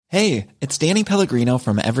Hey, it's Danny Pellegrino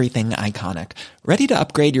from Everything Iconic. Ready to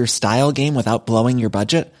upgrade your style game without blowing your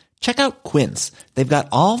budget? Check out Quince. They've got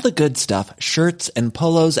all the good stuff, shirts and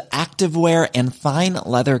polos, activewear, and fine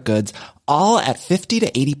leather goods, all at 50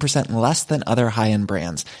 to 80% less than other high-end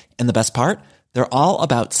brands. And the best part? They're all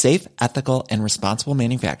about safe, ethical, and responsible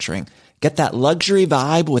manufacturing. Get that luxury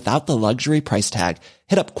vibe without the luxury price tag.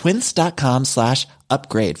 Hit up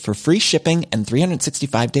quince.com/upgrade for free shipping and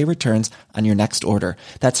 365-day returns on your next order.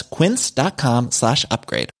 That's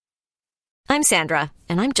quince.com/upgrade. I'm Sandra,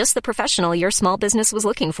 and I'm just the professional your small business was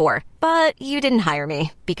looking for. But you didn't hire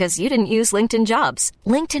me because you didn't use LinkedIn Jobs.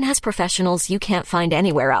 LinkedIn has professionals you can't find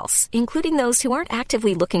anywhere else, including those who aren't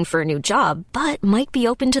actively looking for a new job, but might be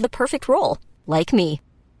open to the perfect role, like me.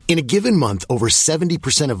 In a given month, over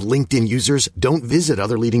 70% of LinkedIn users don't visit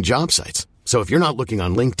other leading job sites. So if you're not looking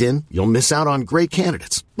on LinkedIn, you'll miss out on great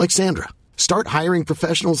candidates like Sandra. Start hiring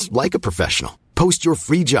professionals like a professional. Post your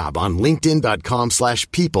free job on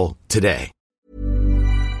linkedin.com/people today.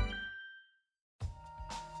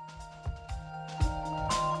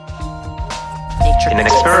 In an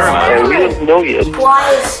experiment. We don't know yet.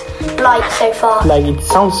 Why is light so far? Like, it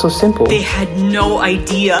sounds so simple. They had no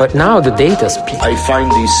idea. But now the data speaks. I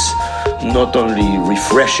find this not only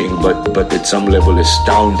refreshing, but at some level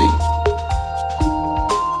astounding.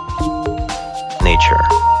 Nature.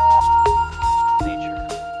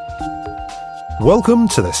 Welcome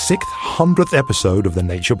to the 600th episode of the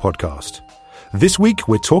Nature Podcast. This week,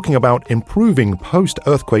 we're talking about improving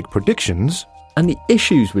post-earthquake predictions and the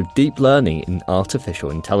issues with deep learning in artificial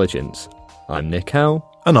intelligence. I'm Nick Howe.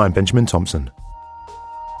 And I'm Benjamin Thompson.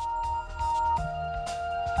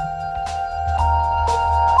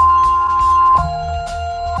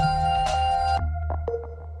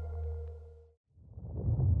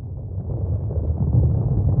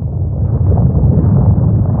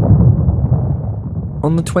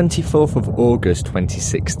 On the 24th of August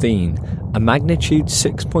 2016, a magnitude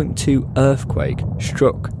 6.2 earthquake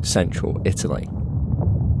struck central Italy.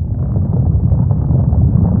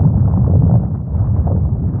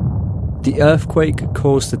 The earthquake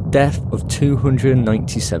caused the death of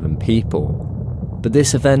 297 people, but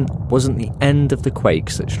this event wasn't the end of the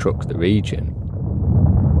quakes that struck the region.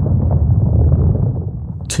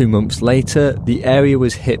 2 months later, the area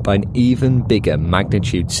was hit by an even bigger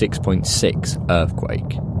magnitude 6.6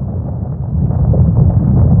 earthquake.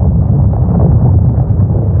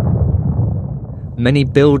 Many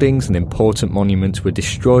buildings and important monuments were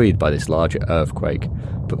destroyed by this larger earthquake,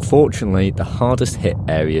 but fortunately the hardest hit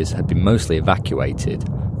areas had been mostly evacuated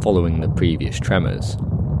following the previous tremors.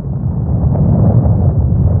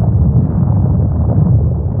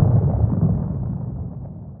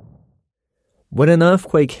 When an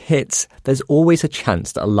earthquake hits, there's always a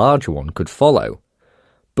chance that a larger one could follow.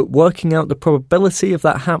 But working out the probability of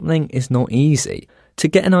that happening is not easy. To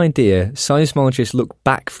get an idea, seismologists look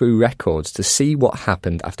back through records to see what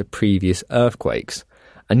happened after previous earthquakes,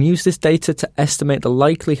 and use this data to estimate the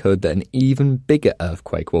likelihood that an even bigger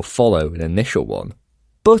earthquake will follow an initial one.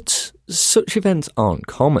 But such events aren't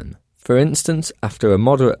common. For instance, after a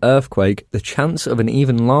moderate earthquake, the chance of an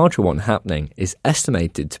even larger one happening is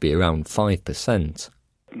estimated to be around 5%.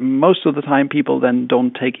 Most of the time people then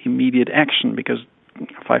don't take immediate action because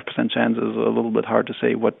 5% chance is a little bit hard to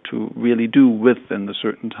say what to really do within a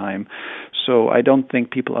certain time. So I don't think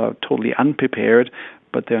people are totally unprepared,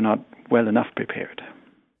 but they're not well enough prepared.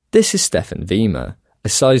 This is Stefan Wiemer, a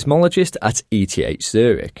seismologist at ETH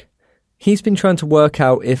Zurich. He's been trying to work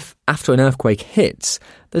out if, after an earthquake hits,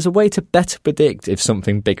 there's a way to better predict if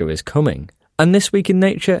something bigger is coming. And this week in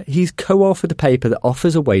Nature, he's co-authored a paper that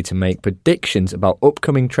offers a way to make predictions about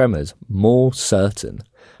upcoming tremors more certain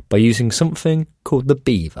by using something called the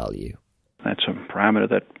B-value. That's a parameter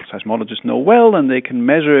that seismologists know well, and they can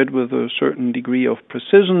measure it with a certain degree of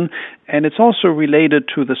precision. And it's also related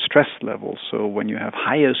to the stress level. So when you have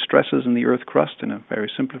higher stresses in the Earth crust, in a very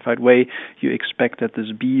simplified way, you expect that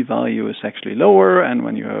this B-value is actually lower. And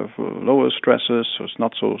when you have lower stresses, so it's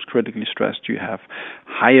not so critically stressed, you have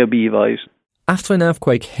higher B-values. After an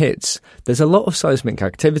earthquake hits, there's a lot of seismic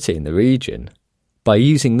activity in the region. By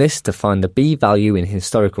using this to find the B-value in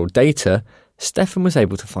historical data, Stefan was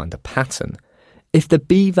able to find a pattern. If the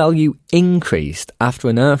B-value increased after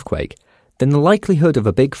an earthquake, then the likelihood of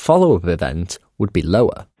a big follow-up event would be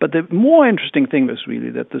lower. But the more interesting thing is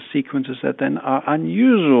really that the sequences that then are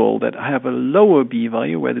unusual, that have a lower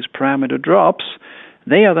B-value, where this parameter drops,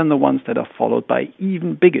 they are then the ones that are followed by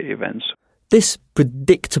even bigger events. This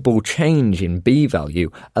predictable change in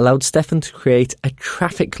B-value allowed Stefan to create a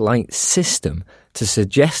traffic light system to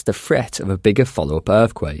suggest the threat of a bigger follow-up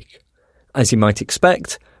earthquake. As you might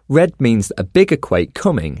expect, Red means that a bigger quake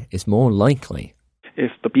coming is more likely.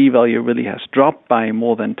 If the p-value really has dropped by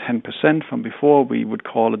more than 10% from before, we would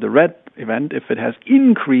call it a red event. If it has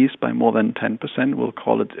increased by more than 10%, we'll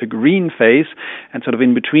call it a green phase. And sort of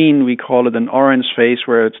in between, we call it an orange phase,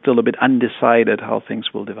 where it's still a bit undecided how things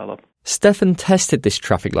will develop. Stefan tested this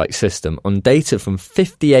traffic light system on data from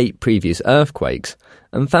 58 previous earthquakes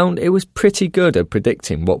and found it was pretty good at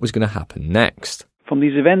predicting what was going to happen next. From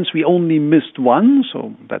these events, we only missed one,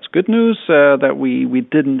 so that's good news that we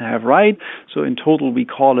didn't have right. So in total, we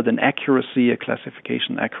call it a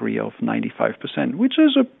classification accuracy of 95%, which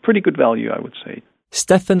is a pretty good value, I would say.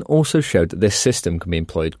 Stefan also showed that this system can be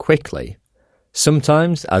employed quickly.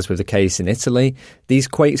 Sometimes, as with the case in Italy, these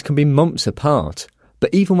quakes can be months apart.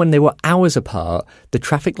 But even when they were hours apart, the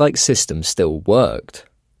traffic light system still worked.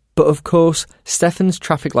 But of course, Stefan's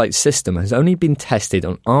traffic light system has only been tested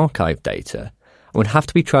on archive data, and would have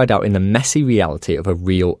to be tried out in the messy reality of a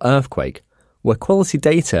real earthquake, where quality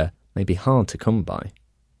data may be hard to come by.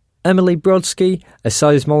 Emily Brodsky, a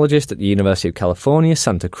seismologist at the University of California,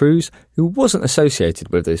 Santa Cruz, who wasn't associated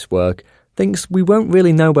with this work, thinks we won't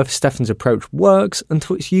really know whether Stefan's approach works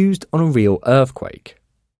until it's used on a real earthquake.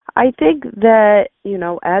 I think that,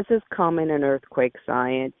 as is common in earthquake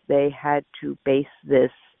science, they had to base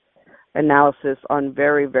this analysis on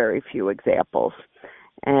very, very few examples.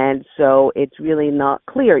 And so it's really not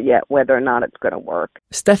clear yet whether or not it's going to work.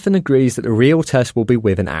 Stefan agrees that the real test will be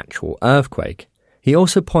with an actual earthquake. He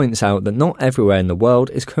also points out that not everywhere in the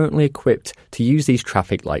world is currently equipped to use these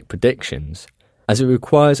traffic light predictions, as it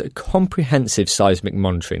requires a comprehensive seismic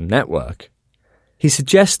monitoring network. He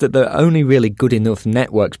suggests that there are only really good enough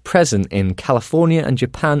networks present in California and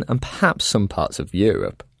Japan and perhaps some parts of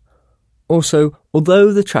Europe. Also,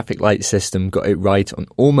 although the traffic light system got it right on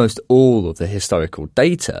almost all of the historical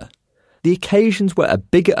data, the occasions where a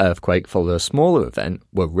bigger earthquake followed a smaller event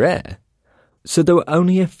were rare. So there were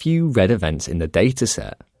only a few red events in the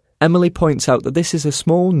dataset. Emily points out that this is a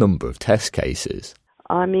small number of test cases.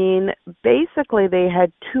 Basically they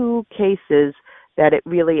had two cases that it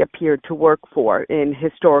really appeared to work for in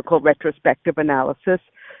historical retrospective analysis.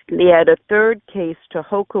 They had a third case,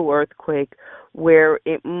 Tohoku earthquake, where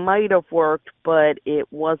it might have worked, but it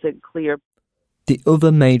wasn't clear. The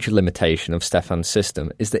other major limitation of Stefan's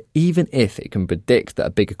system is that even if it can predict that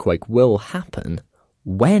a bigger quake will happen,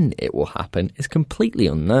 when it will happen is completely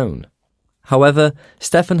unknown. However,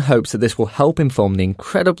 Stefan hopes that this will help inform the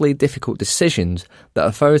incredibly difficult decisions that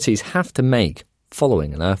authorities have to make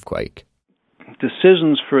following an earthquake.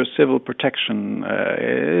 Decisions for civil protection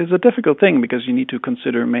is a difficult thing because you need to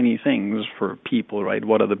consider many things for people, right?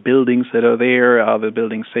 What are the buildings that are there? Are the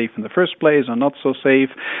buildings safe in the first place or not so safe?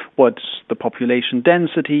 What's the population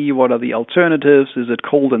density? What are the alternatives? Is it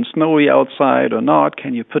cold and snowy outside or not?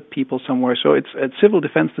 Can you put people somewhere? So civil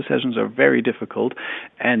defense decisions are very difficult,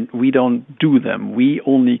 and we don't do them. We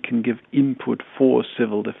only can give input for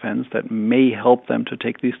civil defense that may help them to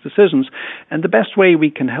take these decisions. And the best way we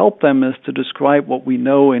can help them is to describe what we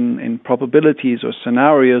know in probabilities or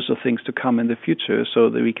scenarios of things to come in the future, so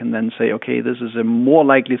that we can then say, okay, this is a more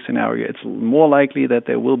likely scenario. It's more likely that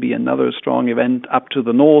there will be another strong event up to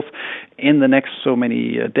the north in the next so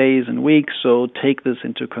many days and weeks, so take this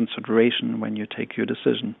into consideration when you take your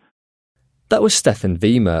decision. That was Stefan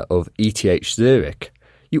Wiemer of ETH Zurich.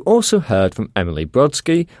 You also heard from Emily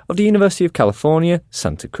Brodsky of the University of California,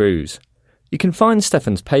 Santa Cruz. You can find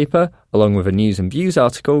Stefan's paper, along with a news and views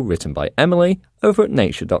article written by Emily, over at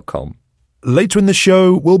nature.com. Later in the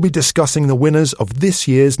show, we'll be discussing the winners of this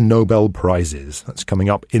year's Nobel Prizes. That's coming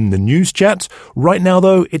up in the news chat. Right now,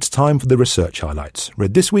 though, it's time for the research highlights,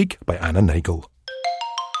 read this week by Anna Nagel.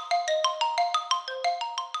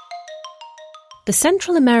 The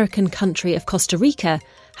Central American country of Costa Rica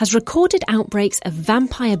has recorded outbreaks of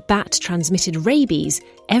vampire bat-transmitted rabies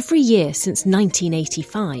every year since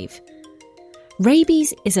 1985.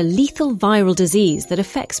 Rabies is a lethal viral disease that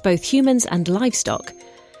affects both humans and livestock,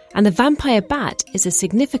 and the vampire bat is a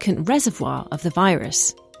significant reservoir of the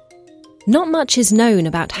virus. Not much is known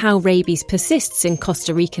about how rabies persists in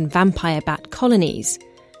Costa Rican vampire bat colonies.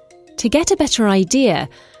 To get a better idea,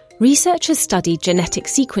 researchers studied genetic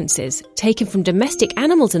sequences taken from domestic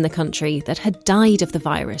animals in the country that had died of the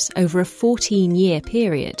virus over a 14-year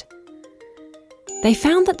period. They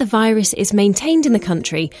found that the virus is maintained in the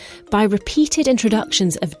country by repeated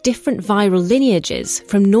introductions of different viral lineages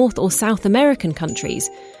from North or South American countries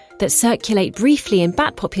that circulate briefly in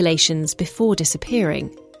bat populations before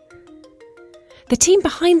disappearing. The team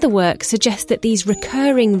behind the work suggests that these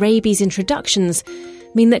recurring rabies introductions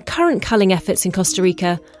mean that current culling efforts in Costa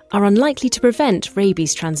Rica are unlikely to prevent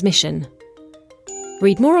rabies transmission.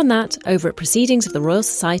 Read more on that over at Proceedings of the Royal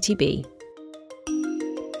Society B.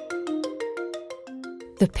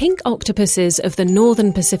 The pink octopuses of the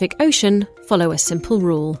northern Pacific Ocean follow a simple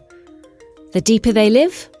rule. The deeper they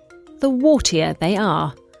live, the wartier they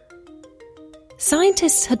are.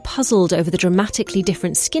 Scientists had puzzled over the dramatically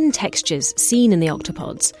different skin textures seen in the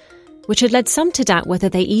octopods, which had led some to doubt whether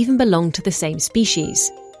they even belonged to the same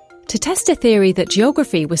species. To test a theory that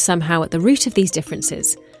geography was somehow at the root of these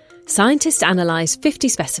differences, scientists analysed 50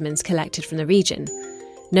 specimens collected from the region,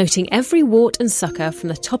 noting every wart and sucker from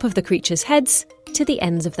the top of the creatures' heads to the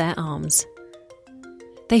ends of their arms.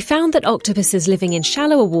 They found that octopuses living in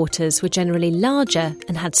shallower waters were generally larger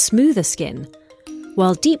and had smoother skin,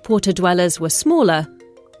 while deep water dwellers were smaller,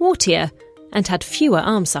 wartier, and had fewer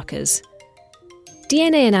arm suckers.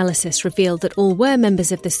 DNA analysis revealed that all were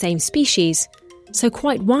members of the same species, so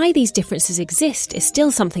quite why these differences exist is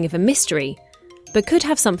still something of a mystery, but could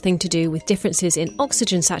have something to do with differences in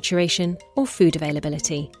oxygen saturation or food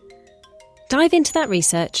availability. Dive into that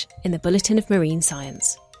research in the Bulletin of Marine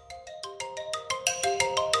Science.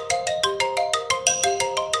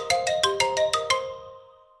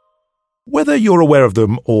 Whether you're aware of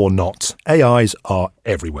them or not, AIs are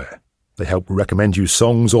everywhere. They help recommend you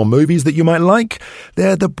songs or movies that you might like.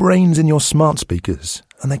 They're the brains in your smart speakers,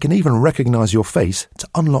 and they can even recognise your face to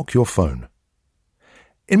unlock your phone.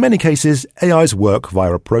 In many cases, AIs work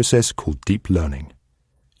via a process called deep learning.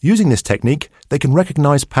 Using this technique, they can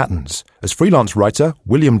recognise patterns, as freelance writer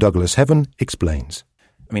William Douglas Heaven explains.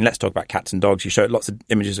 I mean, let's talk about cats and dogs. You show it lots of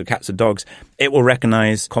images of cats and dogs. It will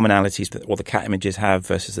recognise commonalities that all the cat images have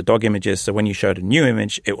versus the dog images. So when you showed a new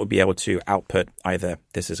image, it will be able to output either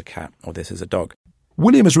this is a cat or this is a dog.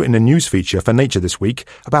 William has written a news feature for Nature this week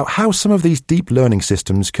about how some of these deep learning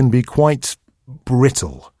systems can be quite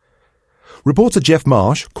brittle. Reporter Jeff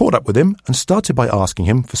Marsh caught up with him and started by asking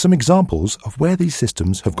him for some examples of where these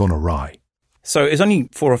systems have gone awry. So it was only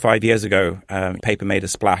 4 or 5 years ago, a paper made a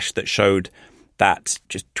splash that showed that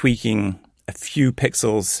just tweaking a few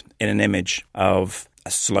pixels in an image of a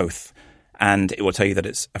sloth, and it will tell you that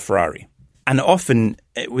it's a Ferrari. And often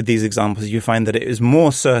with these examples, you find that it is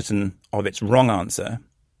more certain of its wrong answer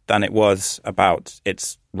than it was about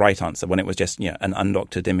its right answer when it was just an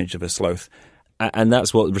undoctored image of a sloth. And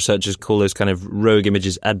that's what researchers call those kind of rogue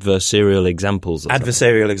images, adversarial examples.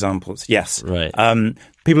 Adversarial examples, yes. Right.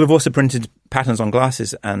 People have also printed patterns on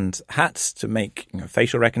glasses and hats to make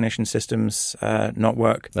facial recognition systems not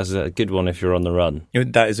work. That's a good one if you're on the run.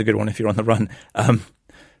 That is a good one if you're on the run.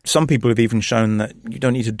 Some people have even shown that you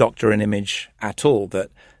don't need to doctor an image at all, that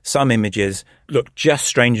some images look just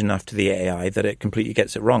strange enough to the AI that it completely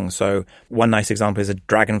gets it wrong. So one nice example is a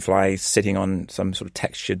dragonfly sitting on some sort of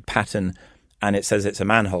textured pattern, and it says it's a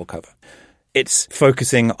manhole cover. It's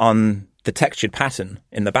focusing on the textured pattern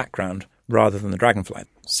in the background rather than the dragonfly.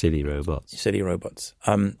 Silly robots.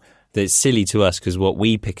 It's silly to us because what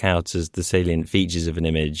we pick out as the salient features of an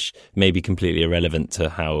image may be completely irrelevant to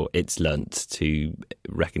how it's learnt to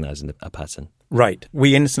recognise a pattern. Right.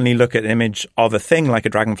 We instantly look at an image of a thing like a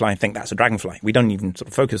dragonfly and think that's a dragonfly. We don't even sort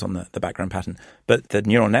of focus on the background pattern. But the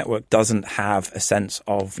neural network doesn't have a sense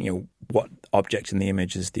of, what object in the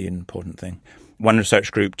image is the important thing. One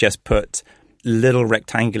research group just put little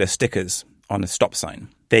rectangular stickers on a stop sign.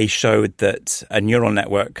 They showed that a neural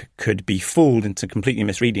network could be fooled into completely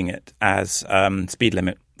misreading it as speed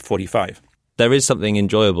limit 45. There is something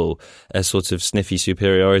enjoyable, a sort of sniffy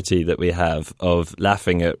superiority that we have of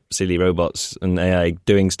laughing at silly robots and AI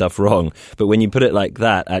doing stuff wrong. But when you put it like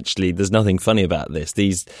that, actually, there's nothing funny about this.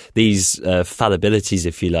 These fallibilities,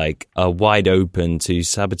 if you like, are wide open to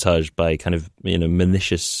sabotage by kind of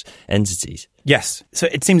malicious entities. Yes. So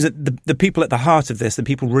it seems that the people at the heart of this, the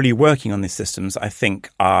people really working on these systems, I think,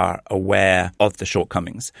 are aware of the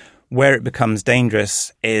shortcomings. Where it becomes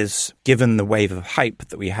dangerous is, given the wave of hype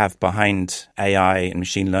that we have behind AI and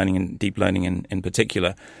machine learning and deep learning in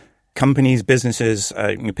particular, companies, businesses,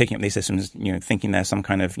 picking up these systems, thinking there's some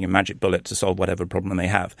kind of magic bullet to solve whatever problem they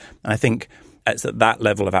have. And I think it's at that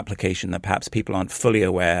level of application that perhaps people aren't fully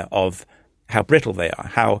aware of how brittle they are,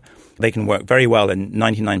 how they can work very well in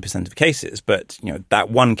 99% of cases, but that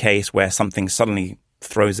one case where something suddenly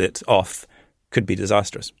throws it off could be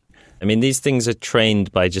disastrous. I mean, these things are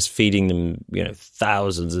trained by just feeding them,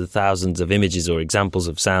 thousands and thousands of images or examples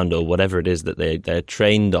of sound or whatever it is that they're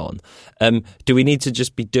trained on. Do we need to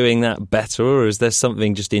just be doing that better, or is there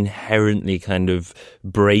something just inherently kind of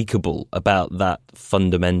breakable about that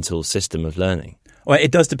fundamental system of learning? Well, it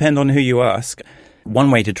does depend on who you ask. One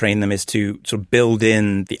way to train them is to sort of build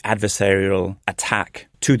in the adversarial attack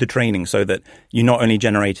to the training so that you not only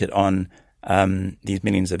generate it on these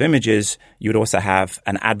millions of images, you would also have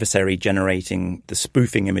an adversary generating the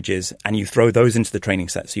spoofing images, and you throw those into the training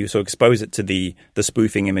set. So you sort of expose it to the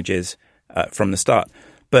spoofing images from the start.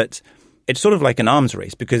 But it's sort of like an arms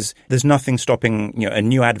race, because there's nothing stopping a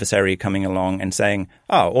new adversary coming along and saying,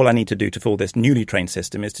 all I need to do to fool this newly trained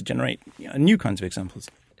system is to generate new kinds of examples.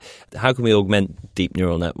 How can we augment deep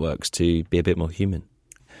neural networks to be a bit more human?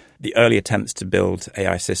 The early attempts to build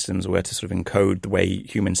AI systems were to sort of encode the way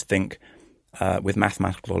humans think with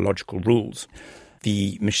mathematical or logical rules.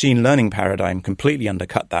 The machine learning paradigm completely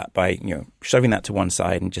undercut that by shoving that to one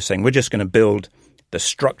side and just saying we're just going to build the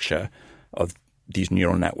structure of these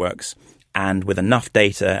neural networks, and with enough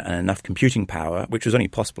data and enough computing power, which was only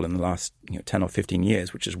possible in the last 10 or 15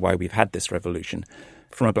 years, which is why we've had this revolution,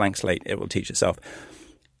 from a blank slate, it will teach itself.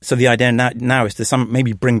 So the idea now is to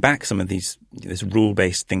maybe bring back some of this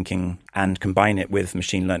rule-based thinking and combine it with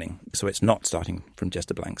machine learning, so it's not starting from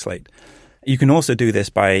just a blank slate. You can also do this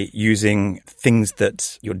by using things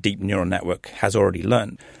that your deep neural network has already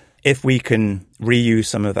learned. If we can reuse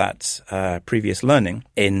some of that previous learning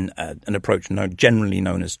in an approach generally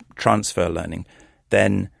known as transfer learning,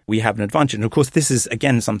 then we have an advantage. And of course, this is,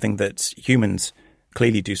 again, something that humans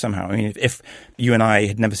clearly do somehow. I mean, if you and I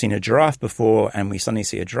had never seen a giraffe before and we suddenly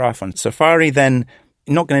see a giraffe on safari, then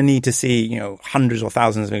you're not going to need to see, hundreds or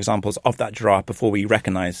thousands of examples of that giraffe before we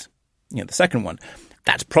recognize, the second one.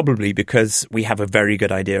 That's probably because we have a very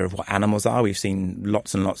good idea of what animals are. We've seen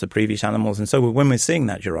lots and lots of previous animals. And so when we're seeing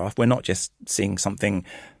that giraffe, we're not just seeing something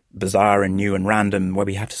bizarre and new and random where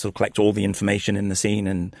we have to sort of collect all the information in the scene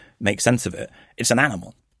and make sense of it. It's an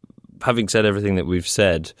animal. Having said everything that we've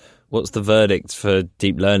said, what's the verdict for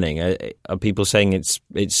deep learning? Are people saying it's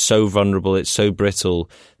so vulnerable, it's so brittle?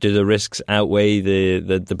 Do the risks outweigh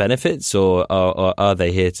the benefits, or are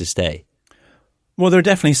they here to stay? Well, there are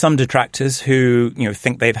definitely some detractors who,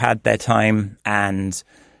 think they've had their time and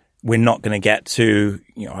we're not going to get to,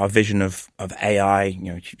 our vision of AI,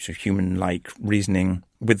 human-like reasoning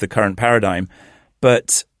with the current paradigm.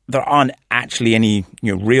 But there aren't actually any,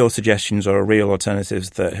 real suggestions or real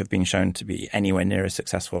alternatives that have been shown to be anywhere near as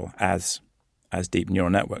successful as deep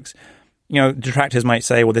neural networks. Detractors might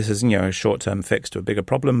say, well, this is, a short-term fix to a bigger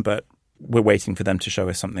problem, but we're waiting for them to show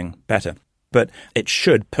us something better. But it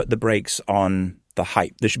should put the brakes on the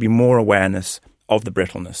hype. There should be more awareness of the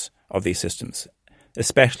brittleness of these systems,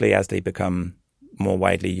 especially as they become more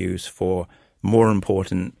widely used for more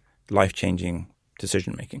important, life-changing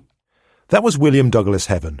decision-making. That was William Douglas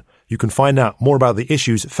Heaven. You can find out more about the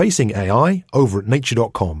issues facing AI over at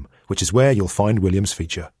nature.com, which is where you'll find William's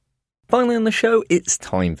feature. Finally on the show, it's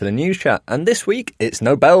time for the news chat. And this week, it's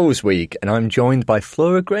Nobel's week. And I'm joined by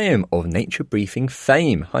Flora Graham of Nature Briefing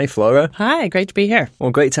fame. Hi, Flora. Hi, great to be here.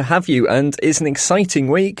 Well, great to have you. And it's an exciting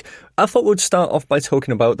week. I thought we'd start off by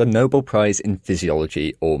talking about the Nobel Prize in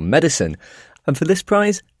Physiology or Medicine. And for this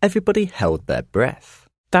prize, everybody held their breath.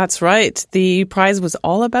 That's right. The prize was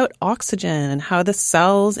all about oxygen and how the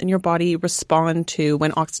cells in your body respond to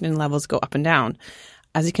when oxygen levels go up and down.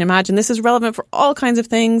 As you can imagine, this is relevant for all kinds of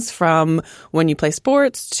things, from when you play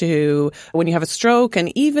sports to when you have a stroke,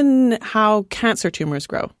 and even how cancer tumors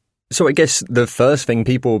grow. So I guess the first thing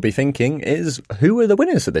people will be thinking is, who are the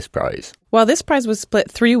winners of this prize? Well, this prize was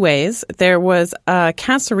split three ways. There was a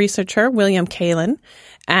cancer researcher, William Kaelin,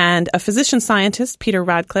 and a physician-scientist, Peter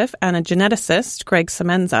Radcliffe, and a geneticist, Greg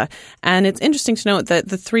Semenza. And it's interesting to note that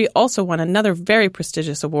the three also won another very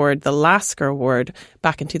prestigious award, the Lasker Award,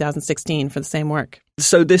 back in 2016 for the same work.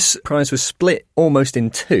 So this prize was split almost in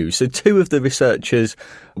two. So two of the researchers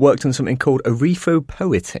worked on something called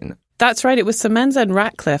erythropoietin. That's right. It was Semenza and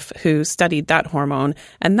Ratcliffe who studied that hormone.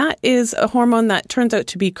 And that is a hormone that turns out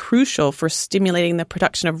to be crucial for stimulating the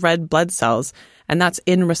production of red blood cells. And that's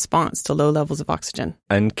in response to low levels of oxygen.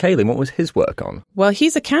 And Kaelin, what was his work on? Well,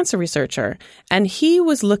 he's a cancer researcher, and he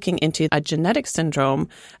was looking into a genetic syndrome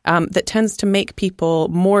that tends to make people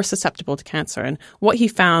more susceptible to cancer. And what he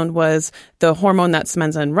found was the hormone that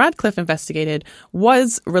Semenza and Radcliffe investigated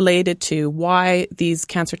was related to why these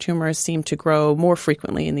cancer tumors seem to grow more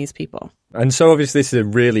frequently in these people. And so obviously this is a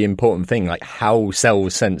really important thing, like how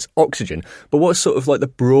cells sense oxygen. But what's sort of like the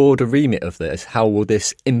broader remit of this? How will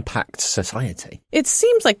this impact society? It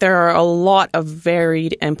seems like there are a lot of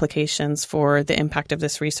varied implications for the impact of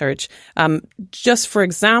this research. Just for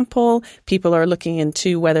example, people are looking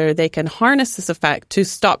into whether they can harness this effect to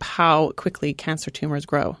stop how quickly cancer tumors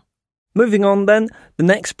grow. Moving on then, the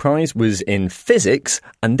next prize was in physics,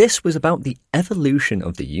 and this was about the evolution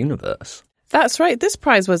of the universe. That's right. This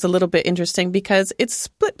prize was a little bit interesting because it's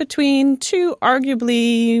split between two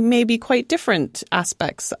arguably maybe quite different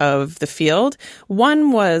aspects of the field.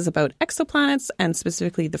 One was about exoplanets and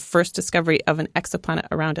specifically the first discovery of an exoplanet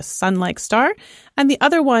around a sun-like star. And the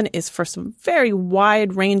other one is for some very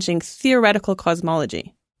wide-ranging theoretical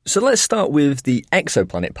cosmology. So let's start with the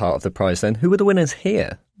exoplanet part of the prize then. Who were the winners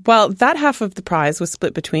here? Well, that half of the prize was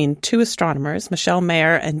split between two astronomers, Michelle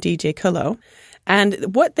Mayer and DJ Collot.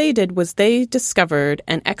 And what they did was they discovered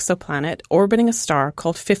an exoplanet orbiting a star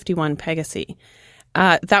called 51 Pegasi.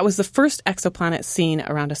 That was the first exoplanet seen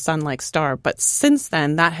around a sun-like star. But since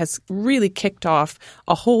then, that has really kicked off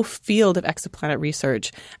a whole field of exoplanet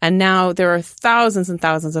research. And now there are thousands and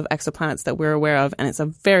thousands of exoplanets that we're aware of. And it's a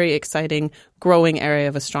very exciting, growing area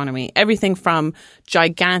of astronomy. Everything from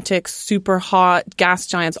gigantic, super hot gas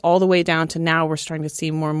giants all the way down to now we're starting to see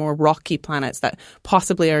more and more rocky planets that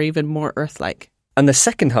possibly are even more Earth-like. And the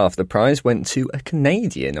second half of the prize went to a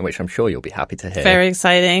Canadian, which I'm sure you'll be happy to hear. Very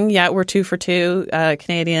exciting. Yeah, we're 2 for 2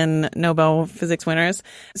 Canadian Nobel Physics winners.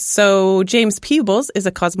 So James Peebles is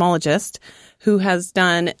a cosmologist who has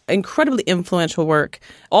done incredibly influential work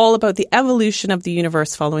all about the evolution of the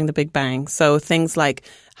universe following the Big Bang. So things like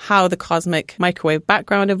how the cosmic microwave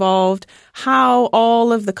background evolved, how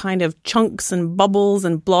all of the kind of chunks and bubbles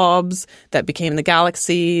and blobs that became the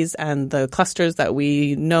galaxies and the clusters that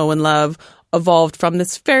we know and love evolved from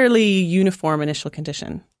this fairly uniform initial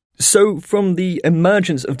condition. So from the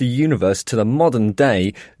emergence of the universe to the modern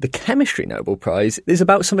day, the Chemistry Nobel Prize is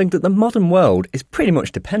about something that the modern world is pretty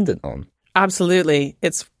much dependent on. Absolutely.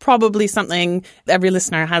 It's probably something every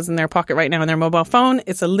listener has in their pocket right now on their mobile phone.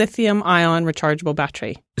 It's a lithium-ion rechargeable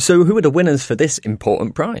battery. So who are the winners for this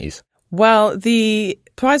important prize? Well, the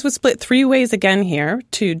prize was split 3 ways again here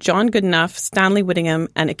to John Goodenough, Stanley Whittingham,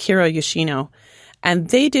 and Akira Yoshino. And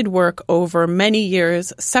they did work over many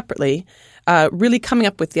years separately, really coming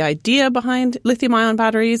up with the idea behind lithium-ion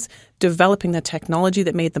batteries, developing the technology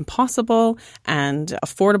that made them possible and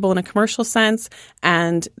affordable in a commercial sense,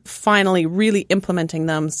 and finally really implementing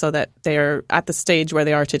them so that they're at the stage where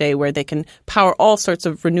they are today, where they can power all sorts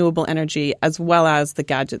of renewable energy as well as the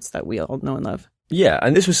gadgets that we all know and love. Yeah,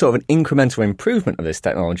 and this was sort of an incremental improvement of this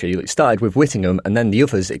technology. It started with Whittingham and then the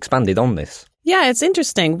others expanded on this. Yeah, it's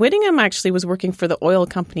interesting. Whittingham actually was working for the oil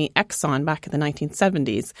company Exxon back in the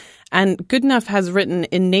 1970s. And Goodenough has written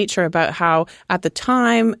in Nature about how at the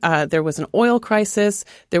time there was an oil crisis,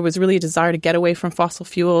 there was really a desire to get away from fossil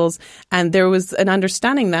fuels, and there was an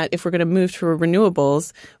understanding that if we're going to move to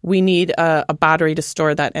renewables, we need a battery to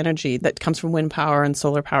store that energy that comes from wind power and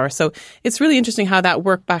solar power. So it's really interesting how that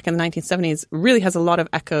work back in the 1970s really has a lot of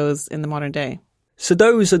echoes in the modern day. So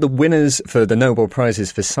those are the winners for the Nobel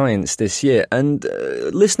Prizes for Science this year, and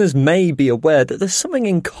listeners may be aware that there's something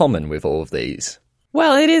in common with all of these.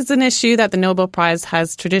 Well, it is an issue that the Nobel Prize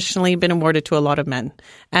has traditionally been awarded to a lot of men.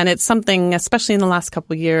 And it's something, especially in the last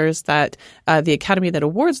couple of years, that the Academy that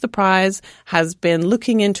awards the prize has been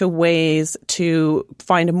looking into ways to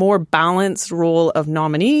find a more balanced role of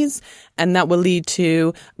nominees, and that will lead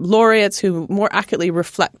to laureates who more accurately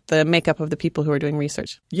reflect the makeup of the people who are doing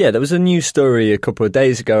research. Yeah, there was a news story a couple of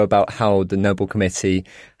days ago about how the Nobel Committee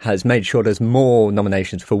has made sure there's more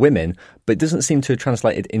nominations for women, but it doesn't seem to have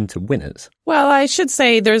translated into winners. Well, I should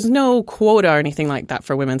say there's no quota or anything like that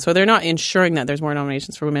for women, so they're not ensuring that there's more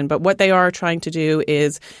nominations for women, but what they are trying to do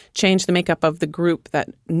is change the makeup of the group that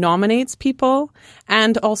nominates people,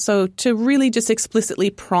 and also to really just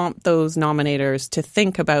explicitly prompt those nominators to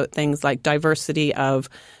think about things like diversity of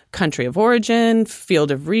country of origin,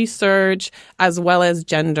 field of research, as well as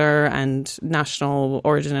gender and national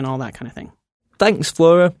origin and all that kind of thing. Thanks,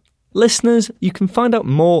 Flora. Listeners, you can find out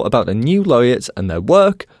more about the new laureates and their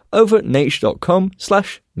work over at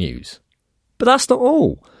nature.com/news. But that's not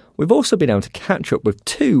all. We've also been able to catch up with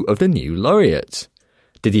 2 of the new laureates.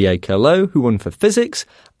 Didier Queloz, who won for physics,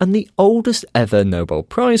 and the oldest ever Nobel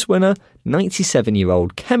Prize winner,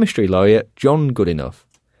 97-year-old chemistry laureate John Goodenough.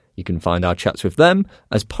 You can find our chats with them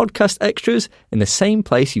as podcast extras in the same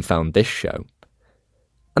place you found this show.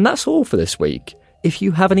 And that's all for this week. If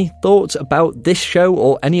you have any thoughts about this show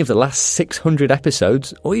or any of the last 600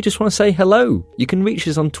 episodes, or you just want to say hello, you can reach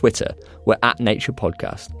us on Twitter. We're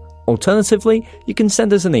 @NaturePodcast. Alternatively, you can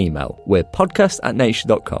send us an email. We're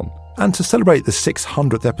podcast@nature.com. And to celebrate the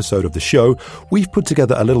 600th episode of the show, we've put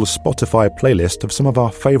together a little Spotify playlist of some of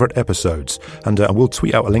our favourite episodes, and we'll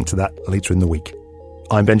tweet out a link to that later in the week.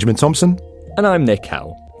 I'm Benjamin Thompson. And I'm Nick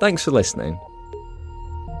Howell. Thanks for listening.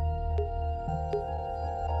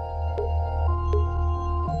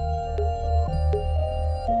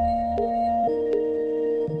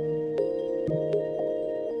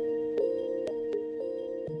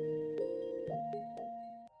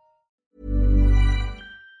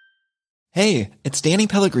 Hey, it's Danny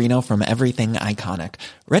Pellegrino from Everything Iconic.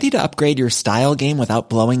 Ready to upgrade your style game without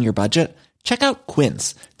blowing your budget? Check out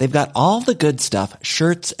Quince. They've got all the good stuff,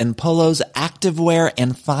 shirts and polos, activewear,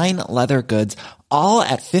 and fine leather goods, all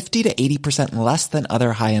at 50 to 80% less than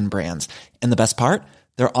other high-end brands. And the best part?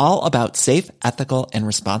 They're all about safe, ethical, and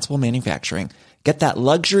responsible manufacturing. Get that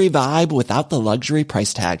luxury vibe without the luxury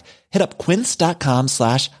price tag. Hit up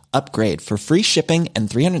quince.com/upgrade for free shipping and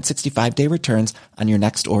 365-day returns on your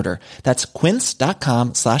next order. That's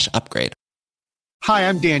quince.com/upgrade. Hi,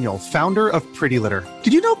 I'm Daniel, founder of Pretty Litter.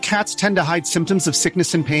 Did you know cats tend to hide symptoms of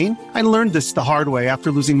sickness and pain? I learned this the hard way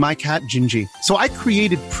after losing my cat, Gingy. So I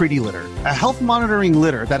created Pretty Litter, a health monitoring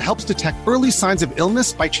litter that helps detect early signs of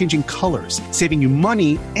illness by changing colors, saving you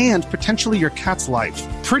money and potentially your cat's life.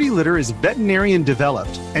 Pretty Litter is veterinarian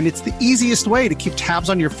developed, and it's the easiest way to keep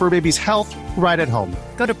tabs on your fur baby's health right at home.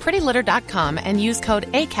 Go to prettylitter.com and use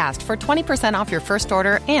code ACAST for 20% off your first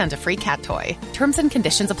order and a free cat toy. Terms and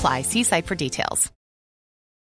conditions apply. See site for details.